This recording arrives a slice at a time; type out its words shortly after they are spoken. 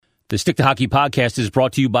The Stick to Hockey podcast is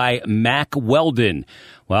brought to you by Mack Weldon.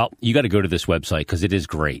 Well, you got to go to this website because it is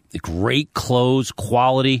great. Great clothes,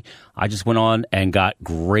 quality. I just went on and got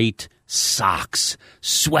great socks,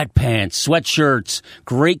 sweatpants, sweatshirts,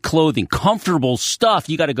 great clothing, comfortable stuff.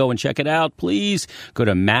 You got to go and check it out, please. Go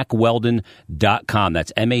to MackWeldon.com.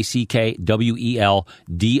 That's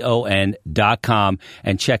MackWeldon.com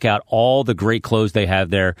and check out all the great clothes they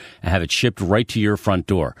have there and have it shipped right to your front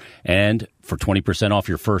door. And for 20% off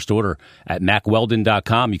your first order at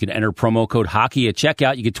MackWeldon.com, you can enter promo code hockey at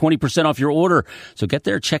checkout. You get 20% off your order. So get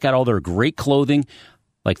there, check out all their great clothing.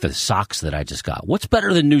 Like the socks that I just got. What's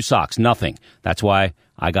better than new socks? Nothing. That's why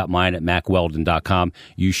I got mine at MackWeldon.com.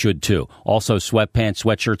 You should too. Also, sweatpants,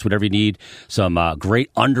 sweatshirts, whatever you need. Some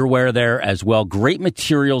great underwear there as well. Great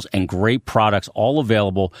materials and great products, all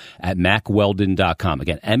available at MackWeldon.com.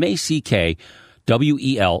 Again,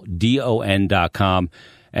 MackWeldon.com.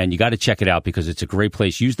 And you got to check it out because it's a great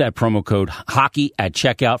place. Use that promo code hockey at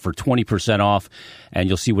checkout for 20% off. And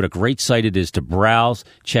you'll see what a great site it is to browse,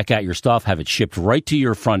 check out your stuff, have it shipped right to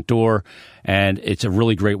your front door. And it's a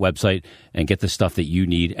really great website and get the stuff that you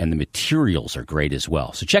need. And the materials are great as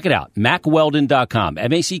well. So check it out. MackWeldon.com.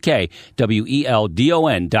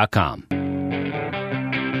 MackWeldon.com.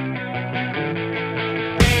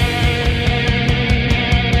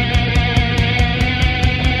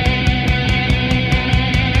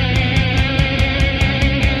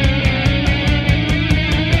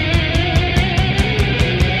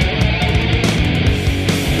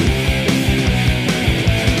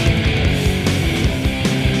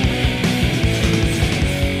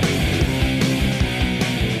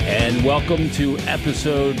 Welcome to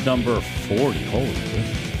episode number 40. Holy shit.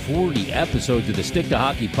 40 episodes of the Stick to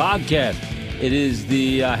Hockey podcast. It is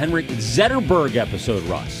the Henrik Zetterberg episode,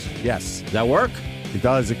 Russ. Yes. Does that work? It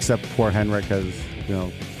does, except poor Henrik has,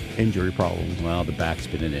 injury problems. Well, the back's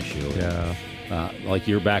been an issue. Yeah. Like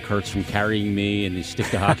your back hurts from carrying me in the Stick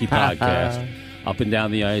to Hockey podcast up and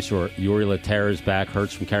down the ice, or Yuri Laterra's back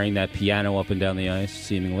hurts from carrying that piano up and down the ice,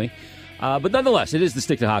 seemingly. But nonetheless, it is the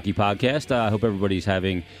Stick to Hockey podcast. I hope everybody's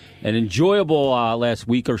having an enjoyable last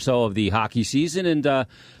week or so of the hockey season. And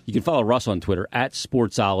you can follow Russ on Twitter at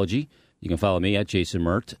Sportsology. You can follow me at Jason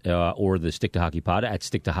Mert or the Stick to Hockey Pod at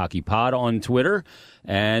Stick to Hockey Pod on Twitter.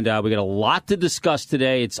 And we got a lot to discuss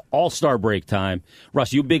today. It's All-Star break time.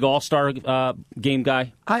 Russ, you a big All-Star game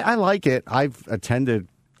guy? I like it. I've attended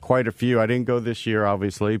quite a few. I didn't go this year,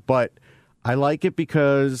 obviously, but I like it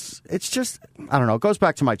because it's just, I don't know, it goes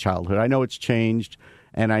back to my childhood. I know it's changed,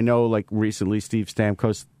 and I know, like, recently Steve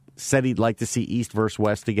Stamkos said he'd like to see East versus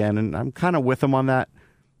West again, and I'm kind of with him on that.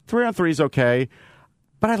 3-on-3 is okay,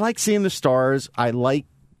 but I like seeing the stars. I like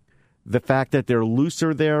the fact that they're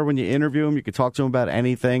looser there when you interview them. You can talk to them about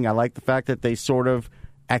anything. I like the fact that they sort of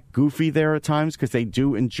act goofy there at times because they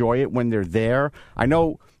do enjoy it when they're there. I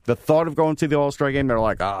know the thought of going to the All-Star game, they're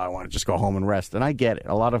like, I want to just go home and rest, and I get it.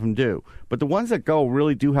 A lot of them do. But the ones that go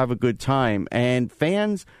really do have a good time, and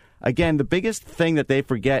fans, again, the biggest thing that they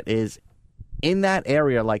forget is in that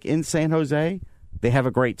area, like in San Jose, they have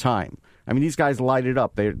a great time. I mean, these guys light it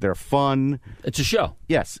up. They're fun. It's a show.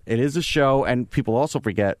 Yes, it is a show, and people also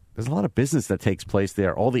forget there's a lot of business that takes place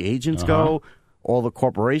there. All the agents go, all the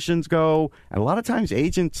corporations go, and a lot of times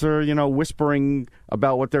agents are, whispering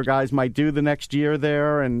about what their guys might do the next year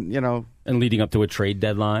there, and, And leading up to a trade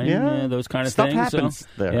deadline, those kind of stuff things. Happens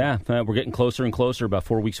there. Yeah, we're getting closer and closer, about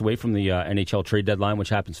 4 weeks away from the NHL trade deadline, which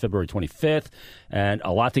happens February 25th, and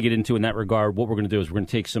a lot to get into in that regard. What we're going to do is we're going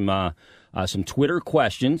to take some Twitter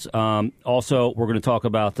questions. Also, we're going to talk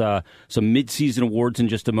about some mid-season awards in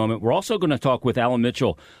just a moment. We're also going to talk with Alan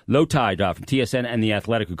Mitchell, Low Tide from TSN and The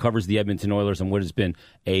Athletic, who covers the Edmonton Oilers and what has been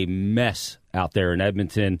a mess out there in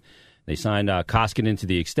Edmonton. They signed Koskinen to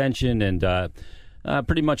the extension, and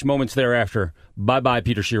pretty much moments thereafter, bye-bye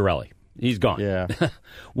Peter Chiarelli. He's gone. Yeah.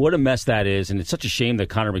 What a mess that is, and it's such a shame that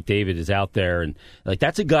Connor McDavid is out there. And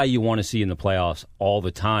that's a guy you want to see in the playoffs all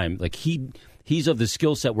the time. He's of the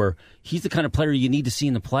skill set where he's the kind of player you need to see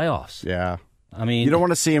in the playoffs. Yeah. I mean, you don't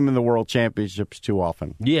want to see him in the World Championships too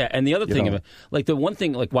often. Yeah, and the other thing, the one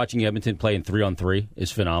thing, watching Edmonton play in 3-on-3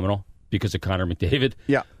 is phenomenal because of Connor McDavid.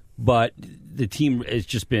 Yeah. But the team has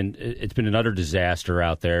just been an utter disaster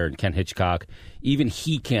out there. And Ken Hitchcock, even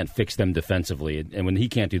he can't fix them defensively. And when he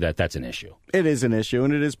can't do that, that's an issue. It is an issue,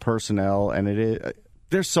 and it is personnel, and it is.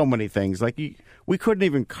 There's so many things. We couldn't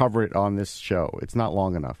even cover it on this show. It's not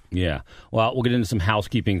long enough. Yeah. Well, we'll get into some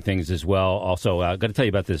housekeeping things as well. Also, I've got to tell you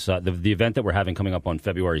about this, the event that we're having coming up on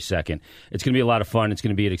February 2nd. It's going to be a lot of fun. It's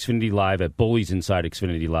going to be at Xfinity Live, at Bullies Inside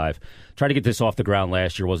Xfinity Live. Tried to get this off the ground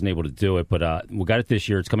last year. Wasn't able to do it, but we got it this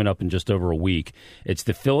year. It's coming up in just over a week. It's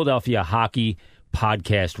the Philadelphia Hockey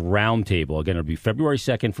podcast roundtable. Again, it'll be February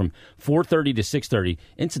 2nd from 4:30 to 6:30.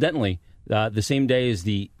 Incidentally, the same day as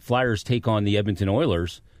the Flyers take on the Edmonton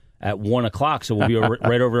Oilers at 1 o'clock. So we'll be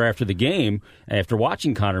right over there after the game, after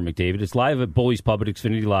watching Connor McDavid. It's live at Bully's Pub at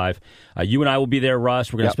Xfinity Live. You and I will be there,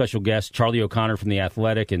 Russ. We're going to have special guest, Charlie O'Connor from The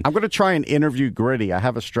Athletic. And I'm going to try and interview Gritty. I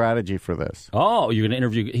have a strategy for this. Oh, you're going to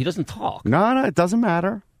interview? He doesn't talk. No, it doesn't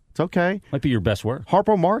matter. It's okay. Might be your best work.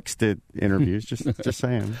 Harpo Marx did interviews, just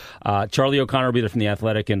saying. Charlie O'Connor will be there from The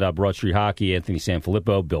Athletic and Broad Street Hockey, Anthony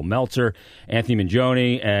Sanfilippo, Bill Meltzer, Anthony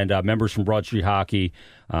Mingione, and members from Broad Street Hockey.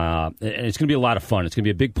 And it's going to be a lot of fun. It's going to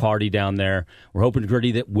be a big party down there. We're hoping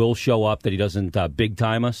Gritty that will show up, that he doesn't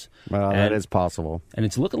big-time us. That is possible. And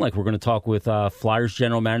it's looking like we're going to talk with Flyers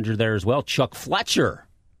general manager there as well, Chuck Fletcher.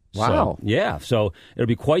 Wow. So it'll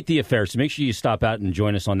be quite the affair. So make sure you stop out and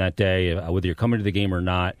join us on that day, whether you're coming to the game or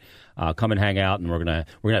not. Come and hang out, and we're gonna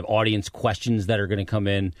have audience questions that are going to come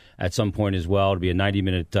in at some point as well. It'll be a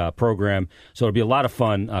 90-minute program, so it'll be a lot of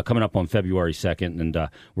fun coming up on February 2nd, and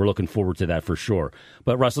we're looking forward to that for sure.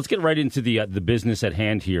 But Russ, let's get right into the business at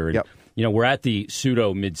hand here. And, we're at the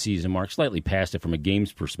pseudo midseason mark, slightly past it from a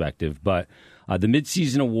games perspective, but the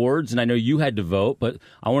midseason awards, and I know you had to vote, but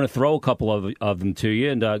I want to throw a couple of them to you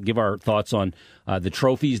and give our thoughts on the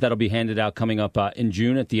trophies that'll be handed out coming up in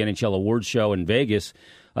June at the NHL Awards Show in Vegas.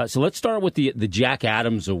 So let's start with the Jack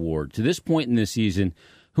Adams Award. To this point in this season,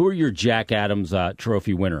 who are your Jack Adams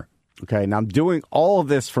trophy winner? Okay, now I'm doing all of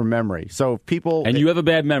this from memory. So people... And you have a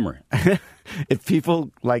bad memory. If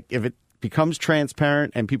it becomes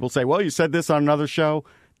transparent and people say, well, you said this on another show,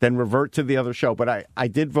 then revert to the other show. But I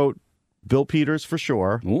did vote Bill Peters for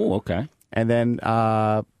sure. Oh, okay. And then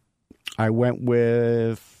I went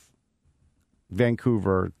with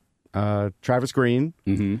Vancouver, Travis Green.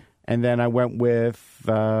 Mm-hmm. And then I went with...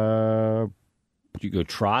 Did you go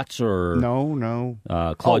Trotz or... No.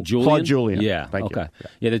 Claude Julien? Claude Julien. Yeah, Thank okay.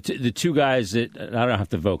 you. Yeah, the two guys that... I don't have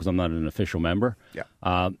to vote because I'm not an official member.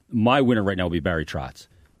 Yeah. My winner right now will be Barry Trotz.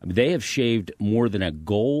 I mean, they have shaved more than a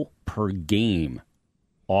goal per game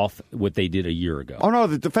off what they did a year ago. Oh, no,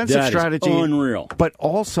 the defensive strategy... unreal. But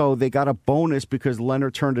also, they got a bonus because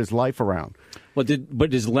Leonard turned his life around. But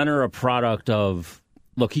is Leonard a product of...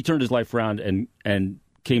 Look, he turned his life around and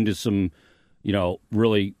came to some,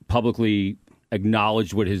 really publicly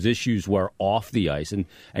acknowledged what his issues were off the ice. And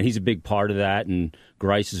he's a big part of that, and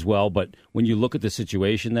Greiss as well. But when you look at the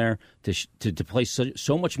situation there, to play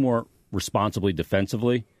so much more responsibly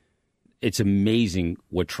defensively, it's amazing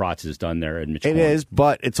what Trotz has done there at Mitch Korn. It is,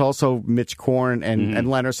 but it's also Mitch Korn and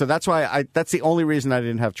Leonard. So that's why that's the only reason I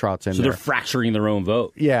didn't have Trotz in there. So they're fracturing their own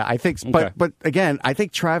vote. Yeah, I think. Okay. But again, I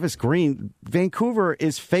think Travis Green, Vancouver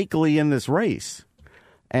is fakely in this race.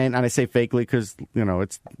 And I say fakely because,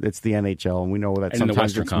 it's the NHL, and we know that and sometimes in the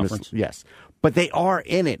Western Conference. Yes. But they are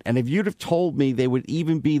in it. And if you'd have told me they would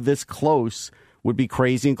even be this close, would be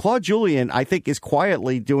crazy. And Claude Julien, I think, is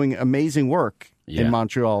quietly doing amazing work in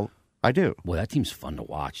Montreal. I do. Well, that team's fun to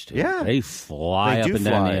watch, too. Yeah. They fly up and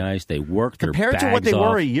down the ice. They work their compared bags to what they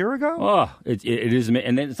off. were a year ago? Oh, it is.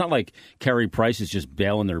 And then it's not like Carey Price is just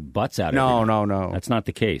bailing their butts out. No. That's not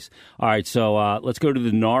the case. All right, so let's go to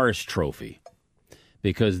the Norris Trophy,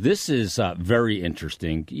 because this is very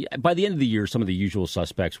interesting. By the end of the year, some of the usual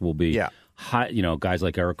suspects will be high, guys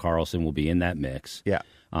like Erik Karlsson will be in that mix. Yeah.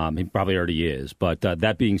 He probably already is. But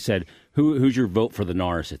that being said, who's your vote for the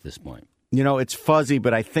Norris at this point? It's fuzzy,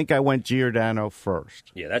 but I think I went Giordano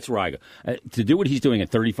first. Yeah, that's where I go. To do what he's doing at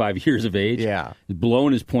 35 years of age,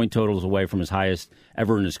 blowing his point totals away from his highest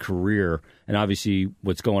ever in his career, and obviously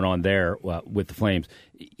what's going on there with the Flames,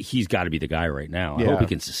 he's got to be the guy right now. I hope he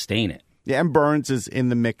can sustain it. Yeah, and Burns is in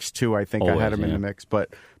the mix, too. I think I had him in the mix.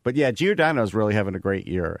 But yeah, Giordano's really having a great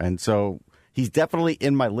year. And so he's definitely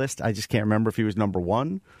in my list. I just can't remember if he was number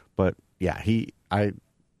one. But yeah,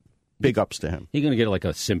 big ups to him. He's going to get like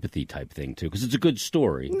a sympathy type thing, too, because it's a good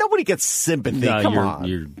story. Nobody gets sympathy. Come on.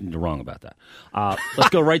 You're wrong about that. Let's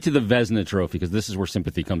go right to the Vezina Trophy, because this is where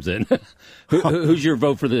sympathy comes in. Who's your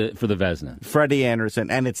vote for the Vezina? Freddie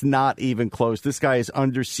Anderson, and it's not even close. This guy is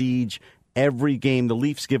under siege every game. The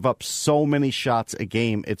Leafs give up so many shots a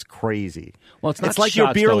game. It's crazy. Well, it's like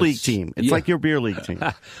your beer league team. It's like your beer league team.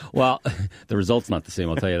 Well, the result's not the same,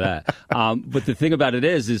 I'll tell you that. But the thing about it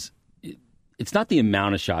is it's not the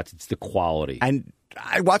amount of shots, it's the quality. And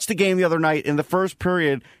I watched the game the other night. In the first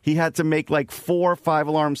period, he had to make like 4 or 5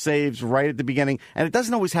 alarm saves right at the beginning. And it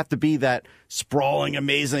doesn't always have to be that sprawling,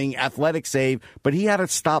 amazing, athletic save, but he had to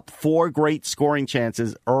stop 4 great scoring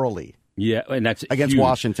chances early. Yeah, and that's against huge.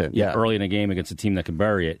 Washington. Yeah, early in a game against a team that can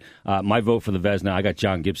bury it. My vote for the Vezina, I got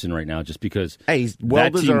John Gibson right now, just because he's well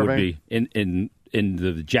that deserving. team would be in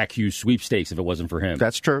the Jack Hughes sweepstakes if it wasn't for him.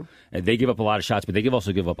 That's true. And they give up a lot of shots, but they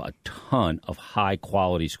also give up a ton of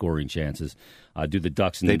high-quality scoring chances. Do the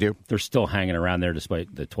Ducks. And they do. They're still hanging around there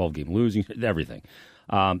despite the 12-game losing, everything.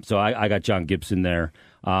 So I got John Gibson there.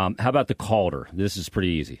 How about the Calder? This is pretty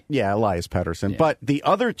easy. Yeah, Elias Pettersson. Yeah. But the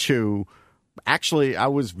other two, actually, I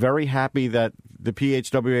was very happy that the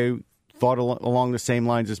PHWA thought along the same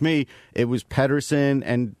lines as me. It was Pettersson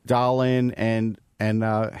and Dahlin and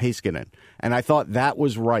Heiskanen. And I thought that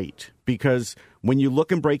was right because when you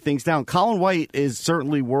look and break things down, Colin White is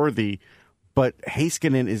certainly worthy, but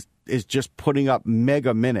Heiskanen is just putting up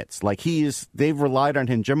mega minutes. Like they've relied on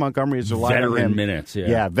him. Jim Montgomery has relied on him. Veteran minutes, yeah.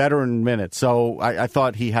 Yeah, veteran minutes. So I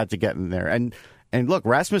thought he had to get in there. And look,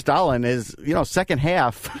 Rasmus Dahlin is, second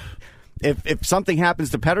half. If something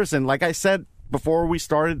happens to Pettersson, like I said before we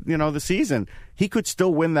started, the season, he could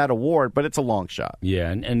still win that award, but it's a long shot. Yeah,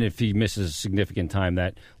 and if he misses significant time,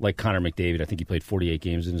 that like Connor McDavid, I think he played 48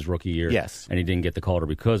 games in his rookie year. Yes. And he didn't get the Calder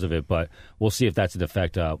because of it, but we'll see if that's an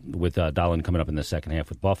effect with Dahlin coming up in the second half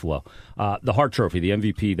with Buffalo. The Hart Trophy, the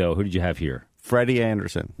MVP, though, who did you have here? Freddie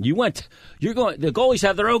Anderson. You're going. The goalies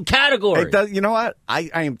have their own category. It does, you know what? I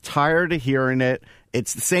am tired of hearing it.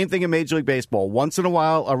 It's the same thing in Major League Baseball. Once in a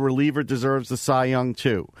while, a reliever deserves the Cy Young,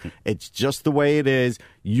 too. It's just the way it is.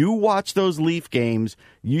 You watch those Leaf games,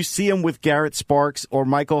 you see them with Garrett Sparks or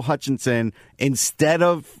Michael Hutchinson instead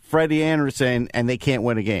of Freddie Anderson, and they can't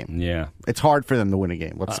win a game. Yeah. It's hard for them to win a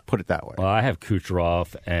game. Let's put it that way. Well, I have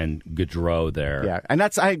Kucherov and Gaudreau there. Yeah, and I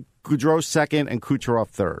had Gaudreau second and Kucherov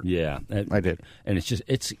third. Yeah. I did. And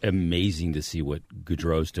it's amazing to see what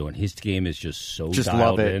Gaudreau's doing. His game is just so Just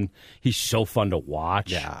dialed love it. in. He's so fun to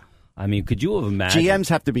watch. Yeah. I mean, could you have imagined? GMs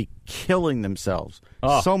have to be killing themselves.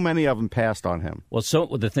 Oh. So many of them passed on him. Well,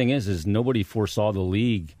 the thing is nobody foresaw the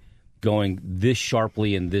league going this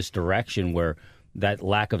sharply in this direction where that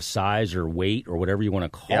lack of size or weight or whatever you want to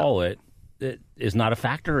call it is not a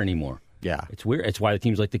factor anymore. Yeah. It's weird. It's why the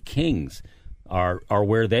teams like the Kings are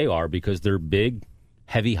where they are because they're big,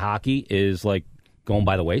 heavy hockey is like going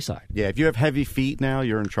by the wayside. Yeah, if you have heavy feet now,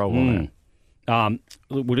 you're in trouble. Man.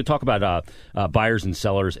 We're going to talk about buyers and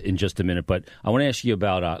sellers in just a minute, but I want to ask you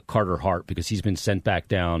about Carter Hart because he's been sent back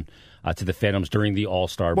down to the Phantoms during the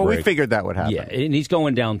All-Star break. Well, we figured that would happen. Yeah, and he's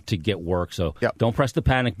going down to get work, so Don't press the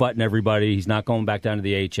panic button, everybody. He's not going back down to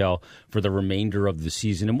the AHL for the remainder of the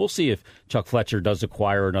season, and we'll see if Chuck Fletcher does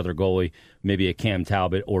acquire another goalie, maybe a Cam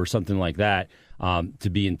Talbot or something like that, to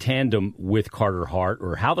be in tandem with Carter Hart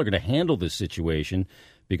or how they're going to handle this situation.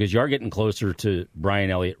 Because you are getting closer to Brian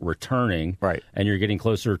Elliott returning, right? And you're getting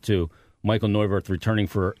closer to Michael Neuwirth returning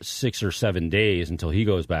for 6 or 7 days until he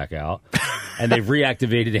goes back out. And they've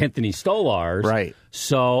reactivated Anthony Stolarz. Right.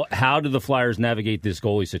 So how do the Flyers navigate this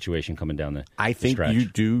goalie situation coming down the I think stretch? You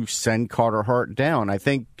do send Carter Hart down. I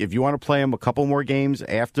think if you want to play him a couple more games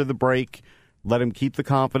after the break, let him keep the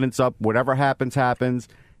confidence up. Whatever happens, happens.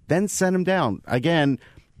 Then send him down. Again,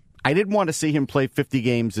 I didn't want to see him play 50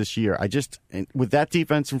 games this year. With that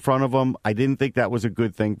defense in front of him, I didn't think that was a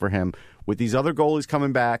good thing for him. With these other goalies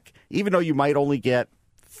coming back, even though you might only get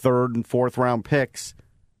third and fourth round picks,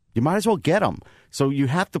 you might as well get them. So you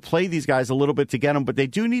have to play these guys a little bit to get them, but they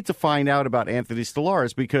do need to find out about Anthony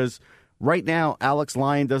Stolarz because right now, Alex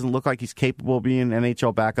Lyon doesn't look like he's capable of being an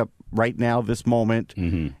NHL backup right now, this moment.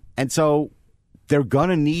 Mm-hmm. And so they're going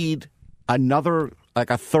to need another, like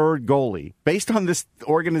a third goalie. Based on this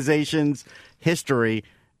organization's history,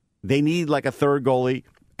 they need like a third goalie,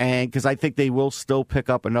 and because I think they will still pick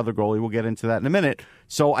up another goalie. We'll get into that in a minute.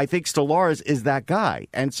 So I think Stolarz is that guy.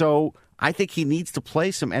 And so I think he needs to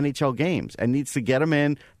play some NHL games and needs to get him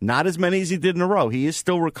in, not as many as he did in a row. He is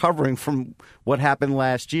still recovering from what happened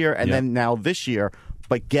last year and then now this year.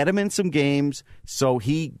 But get him in some games so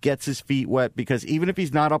he gets his feet wet, because even if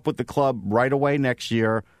he's not up with the club right away next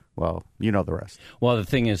year, well, you know the rest. Well, the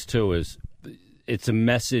thing is, too, is it's a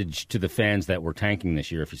message to the fans that we're tanking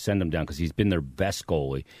this year if you send him down, because he's been their best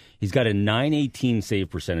goalie. He's got a .918 save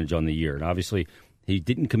percentage on the year. And obviously, he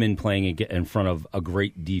didn't come in playing in front of a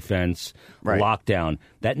great defense, lockdown.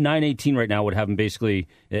 That .918 right now would have him basically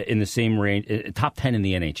in the same range, top 10 in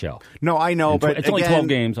the NHL. No, I know, but it's only 12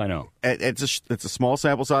 games, I know. It's a small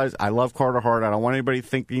sample size. I love Carter Hart. I don't want anybody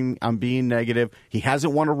thinking I'm being negative. He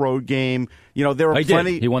hasn't won a road game. You know, there are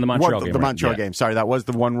plenty. He won the Montreal game. The Montreal game. Sorry, that was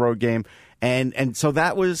the one road game. And so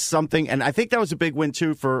that was something, and I think that was a big win,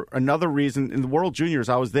 too, for another reason. In the World Juniors,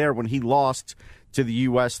 I was there when he lost to the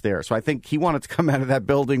U.S. there. So I think he wanted to come out of that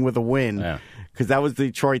building with a win, because that was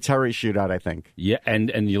the Troy Terry shootout, I think. Yeah,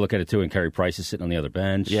 and you look at it, too, and Carey Price is sitting on the other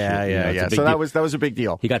bench. Yeah. So that was a big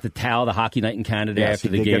deal. He got the towel, the Hockey Night in Canada after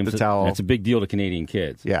the game. Get the towel. That's a big deal to Canadian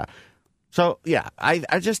kids. Yeah. So, yeah,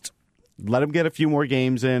 I just... let him get a few more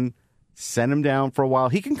games in, send him down for a while.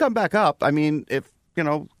 He can come back up. I mean, if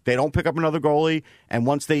they don't pick up another goalie, and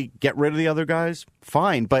once they get rid of the other guys,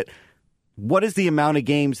 fine. But what is the amount of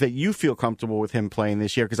games that you feel comfortable with him playing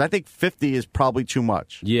this year? Because I think 50 is probably too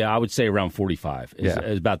much. Yeah, I would say around 45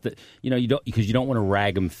 is about the. You don't want to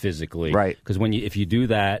rag him physically, right? Because if you do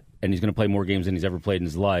that, and he's going to play more games than he's ever played in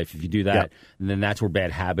his life, if you do that, then that's where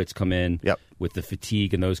bad habits come in with the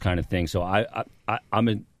fatigue and those kind of things. So I'm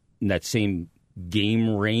in that same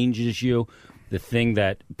game range as you. The thing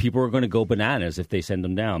that people are going to go bananas if they send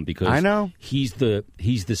him down, because I know he's the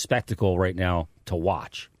spectacle right now to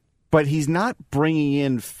watch. But he's not bringing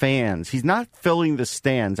in fans. He's not filling the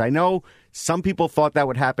stands. I know some people thought that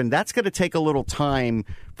would happen. That's going to take a little time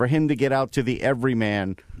for him to get out to the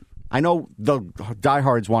everyman. I know the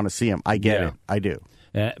diehards want to see him. I get it. I do.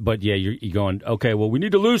 But you're going, okay, well, we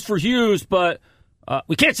need to lose for Hughes, but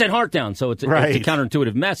we can't send Hart down. So it's a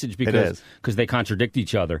counterintuitive message because they contradict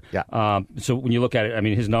each other. Yeah. So when you look at it, I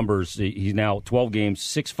mean, his numbers, he's now 12 games,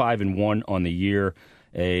 6-5-1 on the year.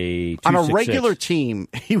 On a regular team,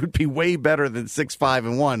 he would be way better than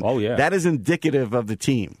 6-5-1. Oh, yeah. That is indicative of the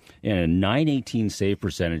team. And a .918 save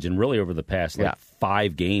percentage, and really over the past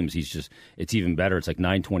 5 games, it's even better. It's like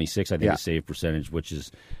 .926, I think, the save percentage, which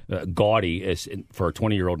is gaudy for a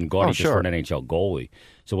 20-year-old and gaudy just for an NHL goalie.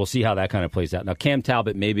 So we'll see how that kind of plays out. Now, Cam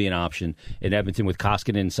Talbot may be an option in Edmonton with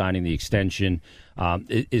Koskinen signing the extension.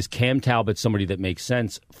 Is Cam Talbot somebody that makes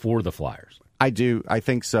sense for the Flyers? I do. I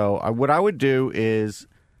think so. What I would do is,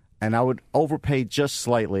 and I would overpay just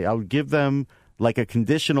slightly, I would give them like a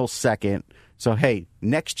conditional second. So, hey,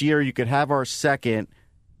 next year you could have our second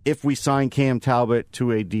if we sign Cam Talbot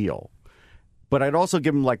to a deal. But I'd also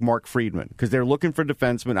give them like Mark Friedman because they're looking for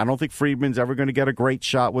defensemen. I don't think Friedman's ever going to get a great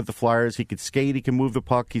shot with the Flyers. He could skate. He can move the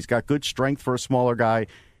puck. He's got good strength for a smaller guy.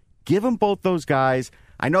 Give them both those guys.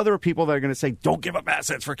 I know there are people that are going to say, don't give up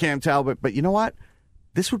assets for Cam Talbot. But you know what?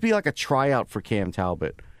 This would be like a tryout for Cam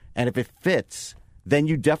Talbot. And if it fits, then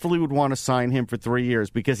you definitely would want to sign him for 3 years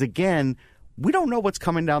because, again, we don't know what's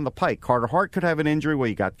coming down the pike. Carter Hart could have an injury where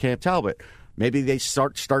you got Cam Talbot. Maybe they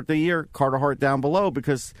start the year, Carter Hart down below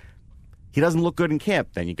because he doesn't look good in camp.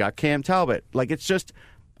 Then you got Cam Talbot. It's just,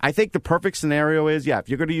 I think the perfect scenario is, if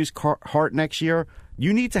you're going to use Hart next year,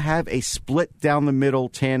 you need to have a split down the middle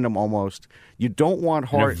tandem almost. You don't want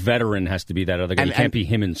Hart. And a veteran has to be that other guy. You can't be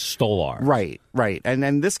him and Stolar. Right. And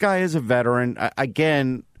then this guy is a veteran.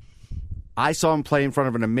 Again, I saw him play in front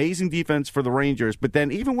of an amazing defense for the Rangers, but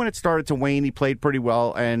then even when it started to wane, he played pretty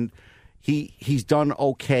well, and he's done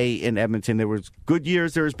okay in Edmonton. There was good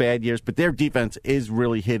years, there was bad years, but their defense is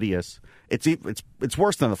really hideous. It's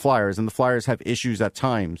worse than the Flyers, and the Flyers have issues at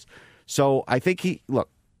times. So I think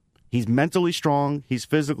he's mentally strong, he's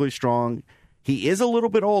physically strong. He is a little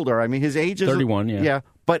bit older. I mean, his age is 31, yeah,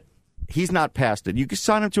 but he's not past it. You can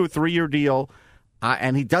sign him to a 3-year deal,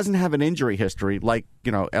 and he doesn't have an injury history like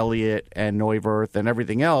Elliott and Neuwirth and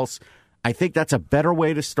everything else. I think that's a better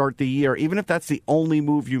way to start the year, even if that's the only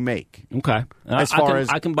move you make. Okay, as far as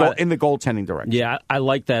in the goaltending direction. Yeah, I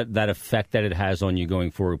like that effect that it has on you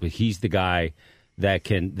going forward. But he's the guy that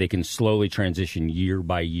they can slowly transition year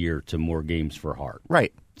by year to more games for Hart.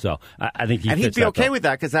 Right. So I think he'd be okay with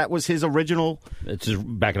that because that was his original. It's his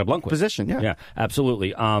backing up Lundqvist position. Yeah,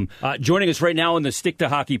 absolutely. Joining us right now on the Stick to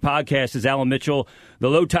Hockey podcast is Alan Mitchell. The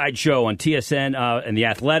Low Tide Show on TSN and The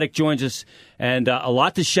Athletic joins us, and a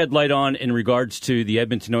lot to shed light on in regards to the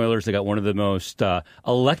Edmonton Oilers. They got one of the most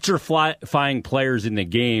electrifying players in the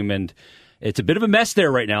game, and it's a bit of a mess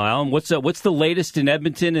there right now, Alan. What's the latest in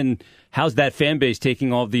Edmonton, and how's that fan base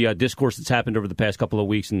taking all the discourse that's happened over the past couple of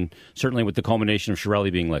weeks, and certainly with the culmination of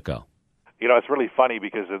Chiarelli being let go? It's really funny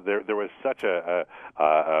because there was such a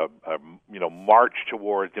march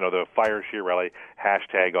towards the Fire Chiarelli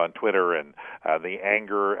hashtag on Twitter, and the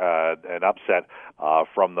anger and upset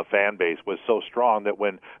from the fan base was so strong that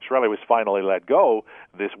when Chiarelli was finally let go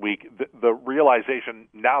this week, the realization,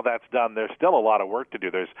 now that's done, there's still a lot of work to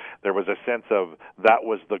do. There was a sense of that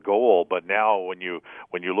was the goal, but now when you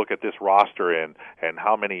look at this roster and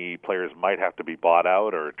how many players might have to be bought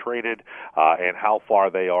out or traded, and how far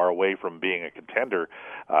they are away from being a contender,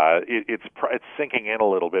 it's sinking in a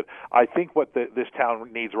little bit. I think what this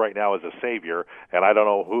town needs right now is a savior, and I don't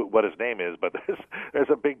know what his name is, but there's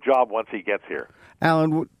a big job once he gets here.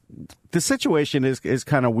 Alan, the situation is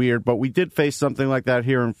kind of weird, but we did face something like that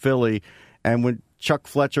here in Philly, and when Chuck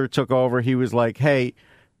Fletcher took over, he was like, hey,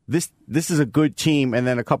 this is a good team, and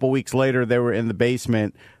then a couple weeks later they were in the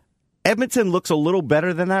basement. Edmonton looks a little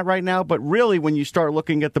better than that right now, but really when you start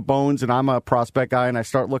looking at the bones, and I'm a prospect guy, and I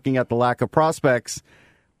start looking at the lack of prospects,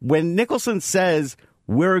 when Nicholson says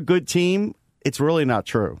we're a good team, it's really not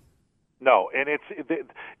true. No, and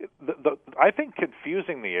I think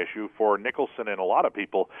confusing the issue for Nicholson and a lot of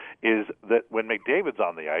people is that when McDavid's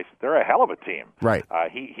on the ice, they're a hell of a team. Right.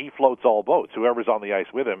 He floats all boats. Whoever's on the ice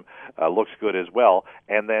with him looks good as well.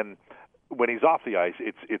 And then when he's off the ice,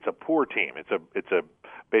 it's a poor team. It's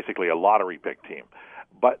basically a lottery pick team.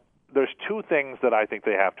 But there's two things that I think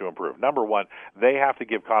they have to improve. Number one, they have to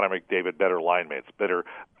give Connor McDavid better line mates, better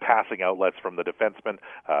passing outlets from the defensemen,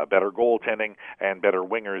 better goaltending, and better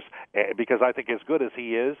wingers. Because I think as good as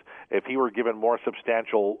he is, if he were given more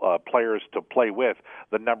substantial players to play with,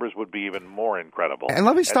 the numbers would be even more incredible. And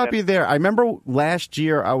let me stop you there. I remember last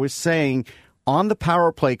year I was saying on the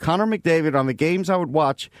power play, Connor McDavid, on the games I would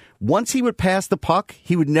watch, once he would pass the puck,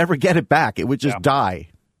 he would never get it back. It would just die.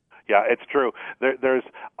 Yeah, it's true.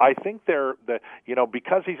 I think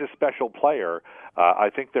because he's a special player, I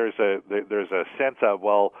think there's a sense of,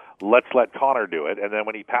 well, let's let Connor do it, and then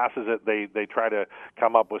when he passes it, they try to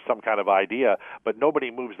come up with some kind of idea, but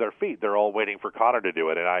nobody moves their feet. They're all waiting for Connor to do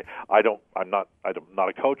it, and I'm not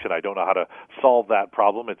a coach, and I don't know how to solve that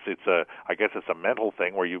problem. I guess it's a mental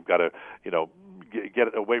thing where you've got to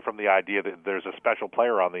get away from the idea that there's a special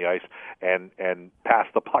player on the ice and pass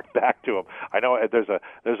the puck back to him. I know there's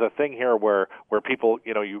a thing here where people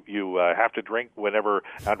you have to drink whenever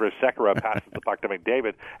Andrej Sekera passes the puck to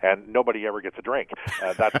McDavid, and nobody ever gets a drink.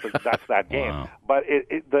 That's that game. Wow. But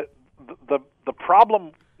the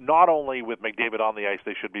problem, not only with McDavid on the ice,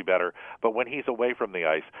 they should be better, but when he's away from the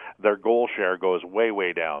ice, their goal share goes way,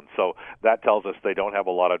 way down. So that tells us they don't have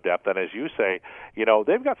a lot of depth. And as you say,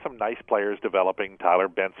 they've got some nice players developing, Tyler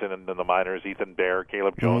Benson in the minors, Ethan Bear,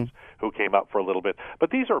 Caleb Jones, who came up for a little bit. But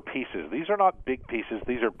these are pieces. These are not big pieces.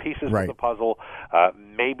 These are pieces of the puzzle.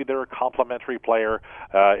 Maybe they're a complementary player,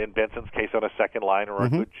 in Benson's case on a second line, or a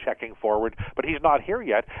good checking forward. But he's not here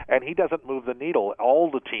yet, and he doesn't move the needle. All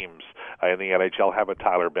the teams in the NHL have a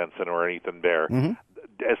Tyler Benson or an Ethan Bear.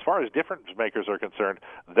 As far as difference makers are concerned,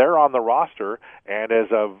 they're on the roster, and as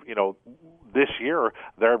of this year,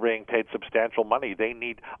 they're being paid substantial money.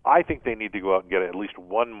 I think they need to go out and get at least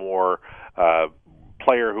one more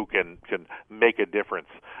player who can make a difference.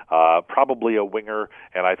 Probably a winger,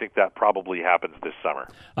 and I think that probably happens this summer.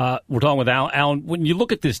 We're talking with Alan. When you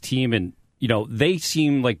look at this team, and they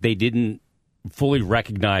seem like they didn't fully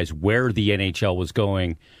recognize where the NHL was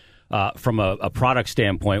going. From a product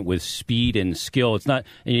standpoint, with speed and skill. It's not,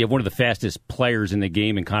 and you have one of the fastest players in the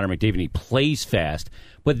game in Connor McDavid. He plays fast,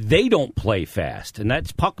 but they don't play fast, and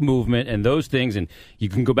that's puck movement and those things. And you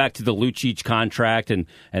can go back to the Lucic contract, and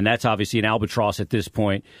that's obviously an albatross at this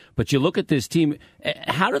point. But you look at this team,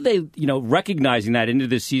 how do they, recognizing that into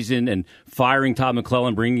this season and firing Todd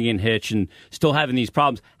McClellan, bringing in Hitch, and still having these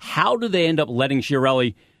problems? How do they end up letting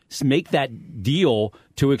Chiarelli make that deal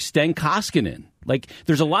to extend Koskinen? Like,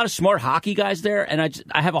 there's a lot of smart hockey guys there, and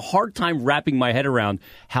I have a hard time wrapping my head around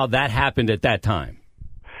how that happened at that time.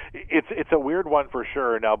 It's a weird one for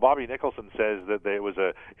sure. Now, Bobby Nicholson says that it was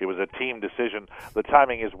a team decision. The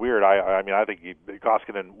timing is weird. I mean, I think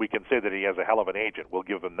Koskinen, we can say that he has a hell of an agent. We'll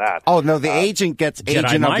give him that. Oh no, the agent gets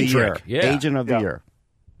agent of the year. Yeah. Agent of the year.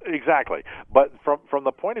 Exactly. But from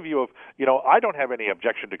the point of view of, I don't have any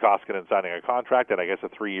objection to Koskinen signing a contract, and I guess a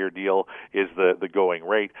 3-year deal is the going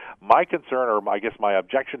rate. My concern, or I guess my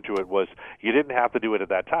objection to it, was you didn't have to do it at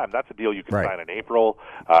that time. That's a deal you can sign in April.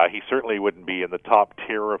 He certainly wouldn't be in the top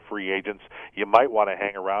tier of free agents. You might want to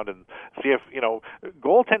hang around and see if,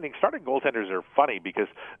 starting goaltenders are funny because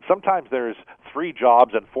sometimes there's 3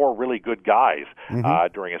 jobs and 4 really good guys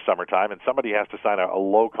during a summertime, and somebody has to sign a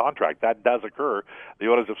low contract. That does occur. The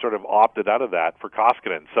Oilers have sort of opted out of that for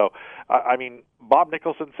Koskinen. So, I mean, Bob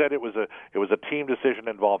Nicholson said it was a team decision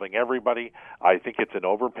involving everybody. I think it's an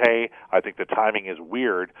overpay. I think the timing is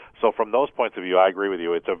weird. So from those points of view, I agree with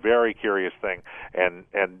you. It's a very curious thing, and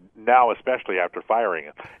now, especially after firing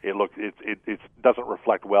it doesn't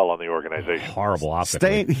reflect well on the organization. Horrible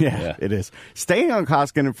optically. It is. Staying on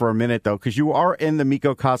Koskinen for a minute, though, because you are in the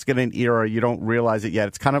Mikko Koskinen era. You don't realize it yet.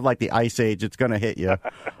 It's kind of like the Ice Age. It's going to hit you.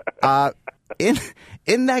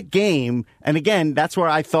 In that game, and again, that's where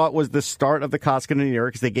I thought was the start of the Koskinen era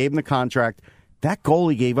because they gave him the contract. That goal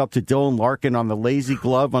he gave up to Dylan Larkin on the lazy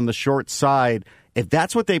glove on the short side, if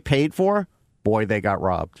that's what they paid for, boy, they got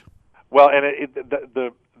robbed. Well, and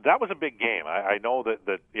that was a big game. I know that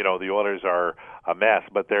the Oilers are a mess,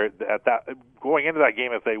 but they're at that going into that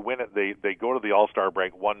game. If they win it, they go to the All-Star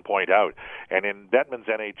break 1 point out. And in Bettman's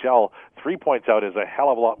NHL, 3 points out is a hell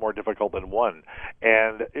of a lot more difficult than 1.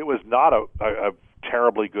 And it was not a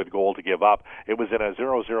terribly good goal to give up. It was in a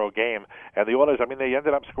 0-0 game, and the Oilers, I mean, they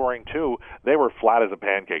ended up scoring 2. They were flat as a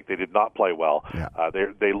pancake. They did not play well. Yeah.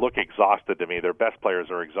 They look exhausted to me. Their best players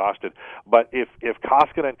are exhausted. But if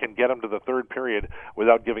Koskinen can get them to the third period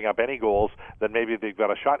without giving up any goals, then maybe they've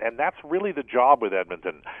got a shot. And that's really the job with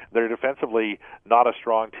Edmonton. They're defensively not a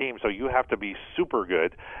strong team, so you have to be super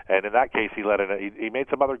good. And in that case, he made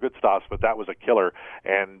some other good stops, but that was a killer.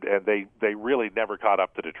 And they really never caught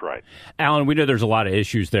up to Detroit. Alan, we know there's a lot of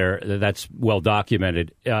issues there. That's well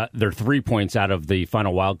documented. They're 3 points out of the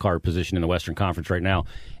final wild card position in the Western Conference right now.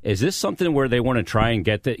 Is this something where they want to try and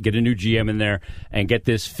get a new GM in there and get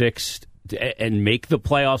this fixed and make the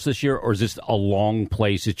playoffs this year, or is this a long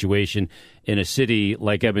play situation in a city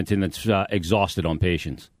like Edmonton that's exhausted on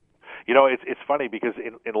patience? You know, it's funny because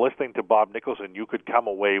in listening to Bob Nicholson, you could come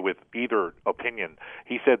away with either opinion.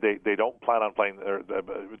 He said they don't plan on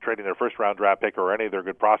trading their first-round draft pick or any of their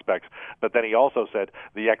good prospects, but then he also said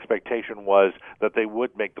the expectation was that they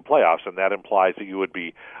would make the playoffs, and that implies that you would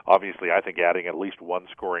be, obviously, I think, adding at least one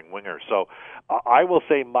scoring winger. So I will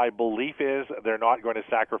say my belief is they're not going to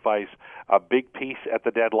sacrifice a big piece at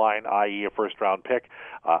the deadline, i.e. a first-round pick.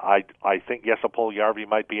 I think, yes, a Puljujarvi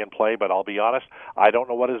might be in play, but I'll be honest, I don't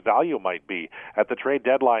know what his value might be. At the trade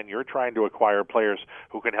deadline, you're trying to acquire players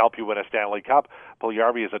who can help you win a Stanley Cup.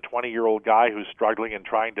 Puljujarvi is a 20-year-old guy who's struggling and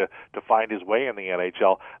trying to find his way in the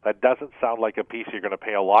NHL. That doesn't sound like a piece you're going to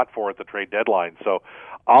pay a lot for at the trade deadline. So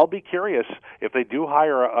I'll be curious if they do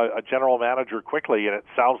hire a general manager quickly, and it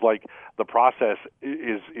sounds like the process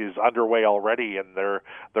is underway already, and they're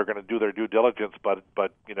going to do their due diligence, but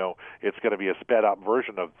you know, it's going to be a sped up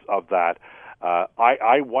version of that.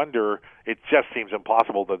 I wonder, it just seems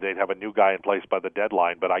impossible that they'd have a new guy in place by the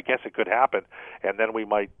deadline, but I guess it could happen, and then we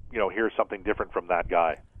might, hear something different from that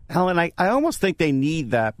guy. Alan, I almost think they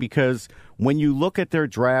need that, because when you look at their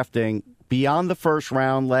drafting, beyond the first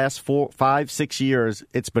round, last 4, 5, 6 years,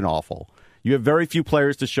 it's been awful. You have very few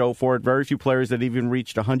players to show for it, very few players that even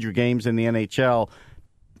reached 100 games in the NHL,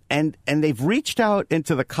 and they've reached out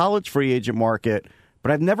into the college free agent market,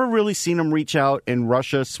 but I've never really seen them reach out in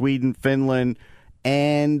Russia, Sweden, Finland.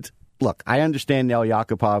 And look, I understand Nail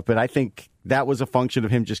Yakupov, but I think that was a function of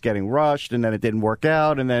him just getting rushed, and then it didn't work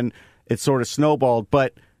out, and then it sort of snowballed.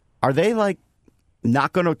 But are they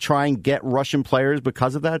not going to try and get Russian players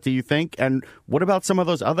because of that, do you think? And what about some of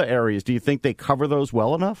those other areas? Do you think they cover those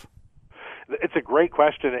well enough? It's a great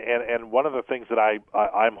question, and one of the things that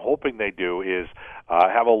I'm hoping they do is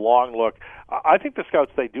have a long look. I think the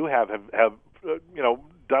scouts they do have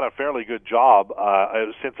done a fairly good job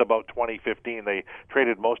since about 2015. They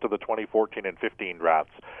traded most of the 2014 and 15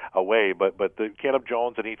 drafts away, but the Caleb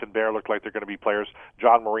Jones and Ethan Bear look like they're going to be players.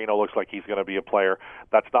 John Marino looks like he's going to be a player.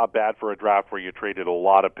 That's not bad for a draft where you traded a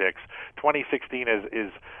lot of picks. 2016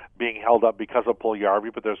 is being held up because of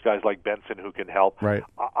Puljujarvi, but there's guys like Benson who can help. Right.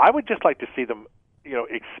 I would just like to see them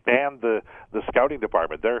expand the scouting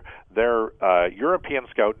department. Their European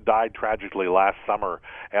scout died tragically last summer,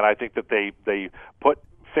 and I think that they put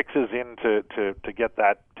fixes in to get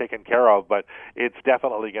that taken care of, but it's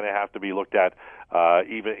definitely going to have to be looked at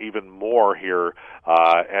even more here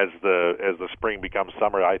as the spring becomes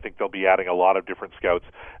summer. I think they'll be adding a lot of different scouts,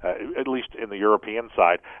 at least in the European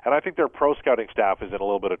side, and I think their pro scouting staff is in a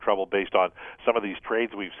little bit of trouble based on some of these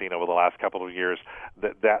trades we've seen over the last couple of years.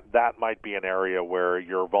 That might be an area where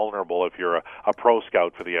you're vulnerable if you're a pro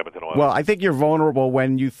scout for the Edmonton Oilers. Well, I think you're vulnerable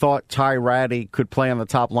when you thought Ty Ratty could play on the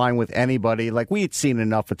top line with anybody. Like, we had seen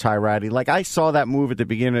enough of Ty Ratty. Like, I saw that move at the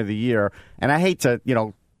beginning of the year, and I hate to,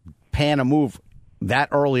 pan a move that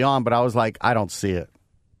early on, but I was like, I don't see it.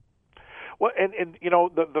 Well, and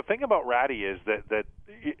the thing about Ratty is that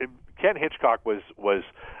Ken Hitchcock was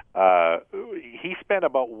he spent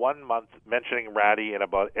about 1 month mentioning Ratty in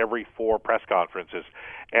about every 4 press conferences.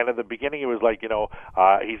 And at the beginning, it was like,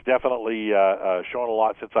 he's definitely shown a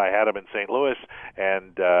lot since I had him in St. Louis,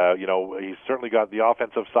 and he's certainly got the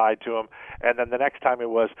offensive side to him. And then the next time it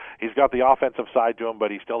was, he's got the offensive side to him, but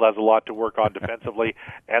he still has a lot to work on defensively.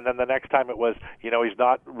 And then the next time it was, he's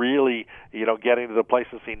not really, getting to the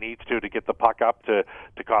places he needs to get the puck up to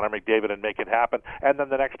Connor McDavid and make it happen. And then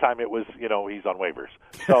the next time it was, he's on waivers.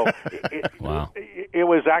 So Wow. It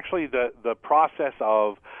was actually the process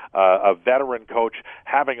of a veteran coach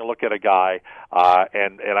having a look at a guy,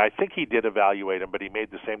 and I think he did evaluate him, but he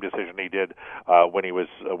made the same decision he did when he was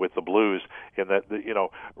with the Blues. In that,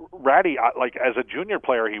 Ratty, like as a junior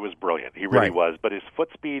player, he was brilliant. He really was, but his foot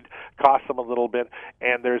speed cost him a little bit.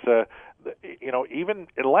 And there's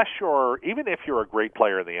even if you're a great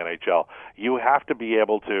player in the NHL, you have to be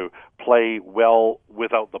able to play well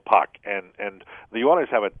without the puck. And the Oilers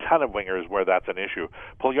have a ton of wingers where that's an issue.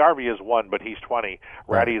 Puljujarvi is one, but he's 20.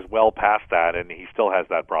 Ratty is well past that, and he still has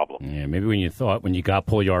that problem. Yeah, maybe when you got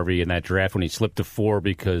Puljujarvi in that draft, when he slipped to 4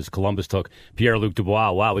 because Columbus took Pierre-Luc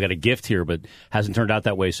Dubois, wow, we got a gift here, but hasn't turned out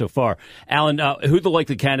that way so far. Alan, who are the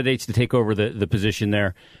likely candidates to take over the position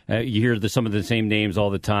there? You hear some of the same names all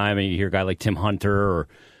the time, and you hear a guy like Tim Hunter,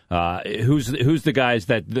 or who's the guys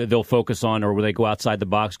that they'll focus on, or will they go outside the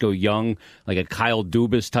box, go young, like a Kyle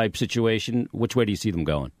Dubas type situation? Which way do you see them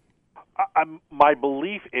going? My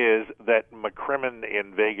belief is that McCrimmon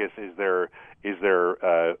in Vegas is their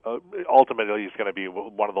ultimately he's going to be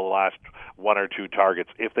one of the last 1 or 2 targets.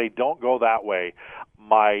 If they don't go that way,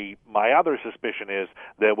 my other suspicion is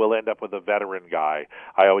that we'll end up with a veteran guy.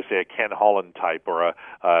 I always say a Ken Holland type, or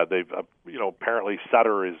apparently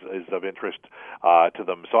Sutter is of interest to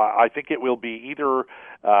them. So I think it will be either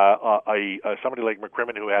somebody like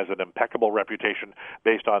McCrimmon, who has an impeccable reputation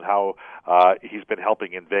based on how he's been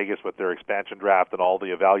helping in Vegas with their expansion draft and all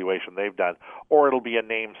the evaluation they've done, or it'll be a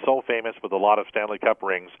name so famous with a lot of Stanley Cup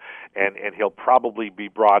rings, and he'll probably be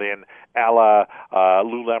brought in a la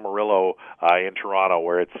Lou Lamoriello in Toronto,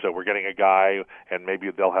 where we're getting a guy, and maybe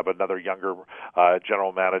they'll have another younger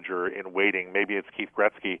general manager in waiting. Maybe it's Keith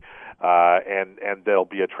Gretzky, and there'll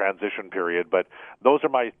be a transition period. But those are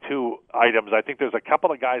my 2 items. I think there's a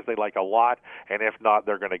couple of guys they like a lot, and if not,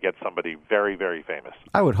 they're going to get somebody very, very famous.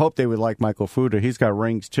 I would hope they would like Michael Futa. He's got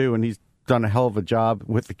rings too, and he's done a hell of a job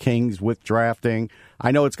with the Kings, with drafting.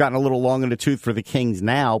 I know it's gotten a little long in the tooth for the Kings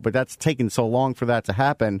now, but that's taken so long for that to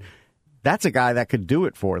happen. That's a guy that could do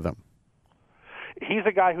it for them. He's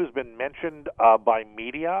a guy who's been mentioned by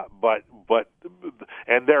media, but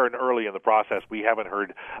and they're early in the process. We haven't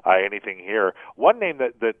heard anything here. One name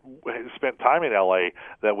that has spent time in L.A.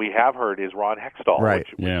 that we have heard is Ron Hextall, right.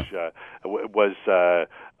 which was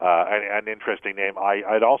an interesting name.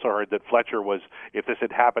 I'd also heard that Fletcher was, if this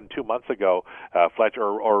had happened 2 months ago, Fletcher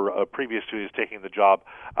or previous to his taking the job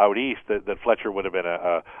out east, that Fletcher would have been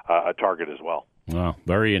a target as well. Well,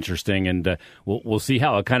 very interesting, and we'll see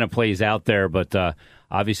how it kind of plays out there. But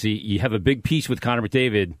obviously, you have a big piece with Connor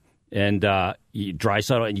McDavid, and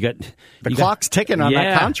Draisaitl, and you got the clock's ticking on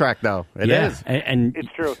that contract, though. It is, and it's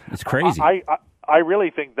true. It's crazy. I really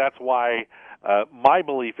think that's why. My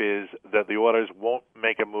belief is that the Oilers won't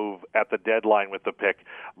make a move at the deadline with the pick,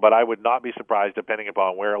 but I would not be surprised, depending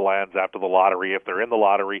upon where it lands after the lottery. If they're in the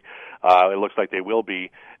lottery, it looks like they will be.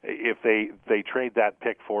 If they trade that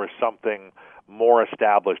pick for something more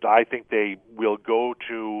established, I think they will go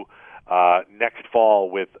to next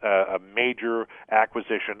fall with a major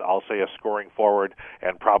acquisition. I'll say a scoring forward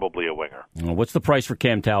and probably a winger. What's the price for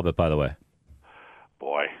Cam Talbot, by the way?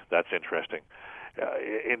 Boy, that's interesting.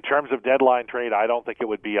 In terms of deadline trade, I don't think it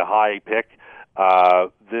would be a high pick.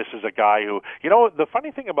 This is a guy who, the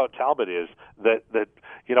funny thing about Talbot is that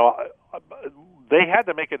they had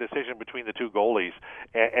to make a decision between the 2 goalies,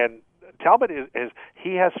 and Talbot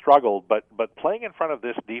he has struggled, but playing in front of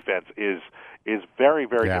this defense is very,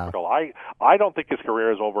 very difficult. I don't think his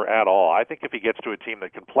career is over at all. I think if he gets to a team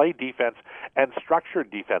that can play defense and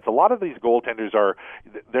structured defense, a lot of these goaltenders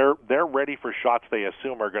they're ready for shots they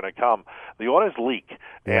assume are going to come. The Oilers leak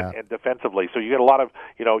and defensively, so you get a lot of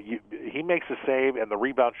he makes a save and the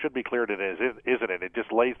rebound should be cleared, and isn't it? It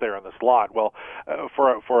just lays there in the slot. Well,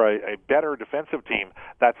 for a better defensive team,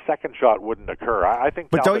 that second shot wouldn't occur. I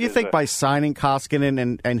think. But don't you think by signing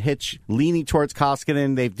Koskinen and Hitch leaning towards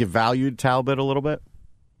Koskinen, they've devalued Talbot a little bit?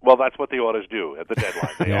 Well, that's what the Oilers do at the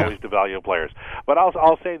deadline. They always devalue players. But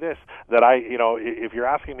I'll say this, that if you're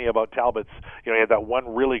asking me about Talbot's, he had that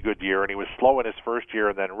one really good year, and he was slow in his first year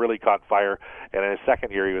and then really caught fire. And in his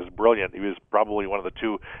second year, he was brilliant. He was probably one of the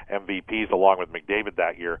 2 MVPs along with McDavid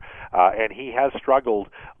that year. And he has struggled,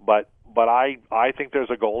 but I think there's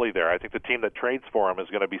a goalie there. I think the team that trades for him is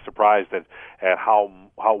going to be surprised at how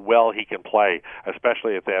well he can play,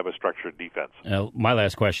 especially if they have a structured defense. My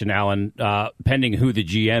last question, Alan, pending who the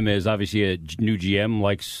GM is, obviously a new GM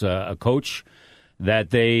likes a coach that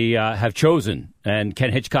they have chosen, and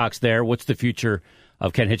Ken Hitchcock's there. What's the future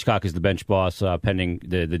of Ken Hitchcock as the bench boss pending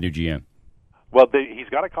the new GM? Well, he's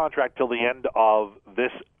got a contract till the end of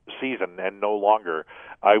this season and no longer.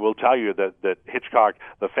 I will tell you that Hitchcock,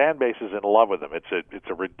 the fan base is in love with him. It's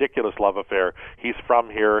a ridiculous love affair. He's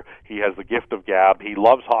from here. He has the gift of gab. He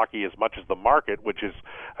loves hockey as much as the market, which is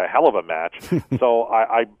a hell of a match. So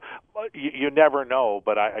you never know.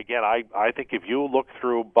 But I think if you look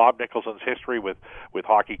through Bob Nicholson's history with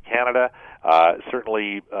Hockey Canada,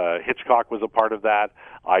 certainly Hitchcock was a part of that.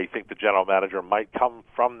 I think the general manager might come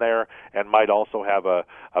from there and might also have a